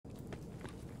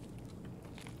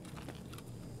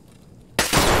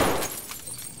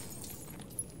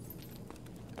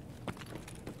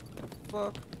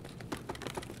fuck?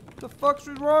 The fuck's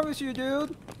wrong with you,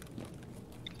 dude?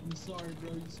 I'm sorry,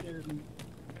 bro. You scared me.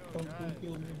 Don't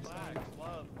kill me. I'm sorry.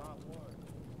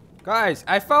 Guys,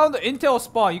 I found the intel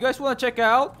spawn. You guys want to check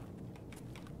out?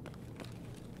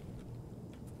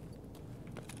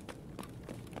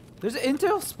 There's an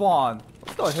intel spawn.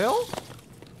 What the hell?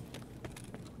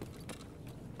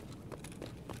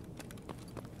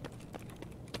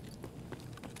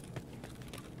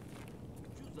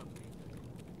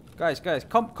 Guys,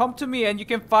 come to me and you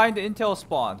can find the intel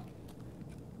spawn.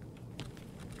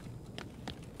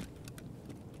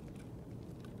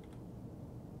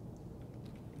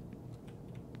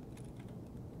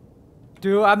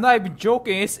 Dude, I'm not even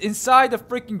joking. It's inside the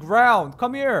freaking ground.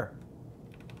 Come here.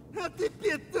 You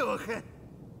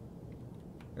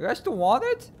guys still want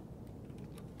it?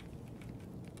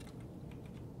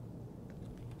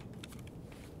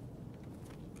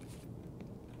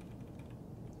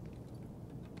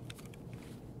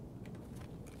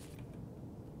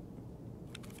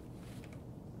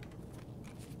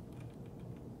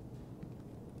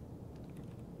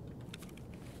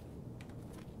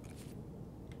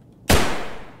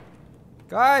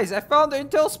 Guys, I found the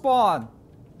intel spawn.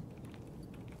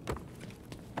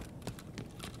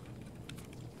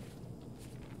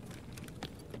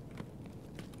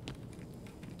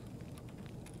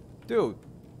 Dude,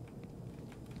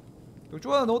 don't you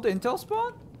want to know the intel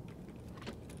spawn?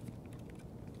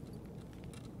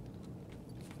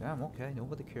 Yeah, I'm okay.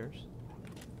 Nobody cares.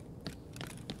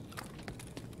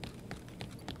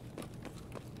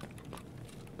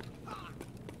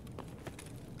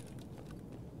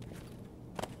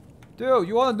 Dude,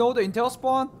 you want to know the intel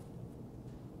spawn?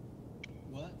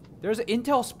 What? There's an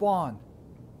intel spawn.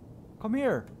 Come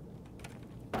here.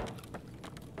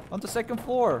 On the second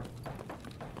floor.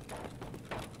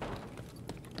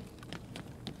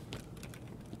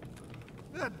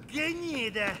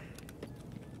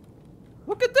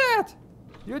 Look at that!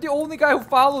 You're the only guy who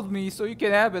followed me, so you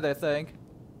can have it, I think.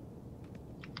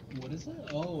 What is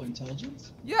that? Oh,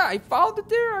 intelligence? Yeah, I found it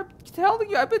there. I'm telling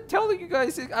you. I've been telling you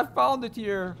guys. I found it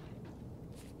here.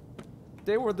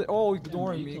 They were all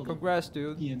ignoring me. Congrats,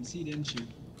 dude. PMC, didn't you?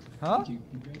 Huh? Thank you.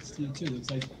 Congrats to you too.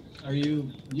 Looks like,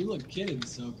 you look kidded,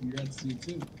 so congrats to you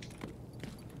too.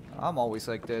 I'm always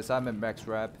like this. I'm in Max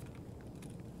Rap.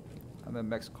 I'm in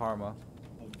Max Karma.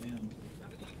 Oh, damn.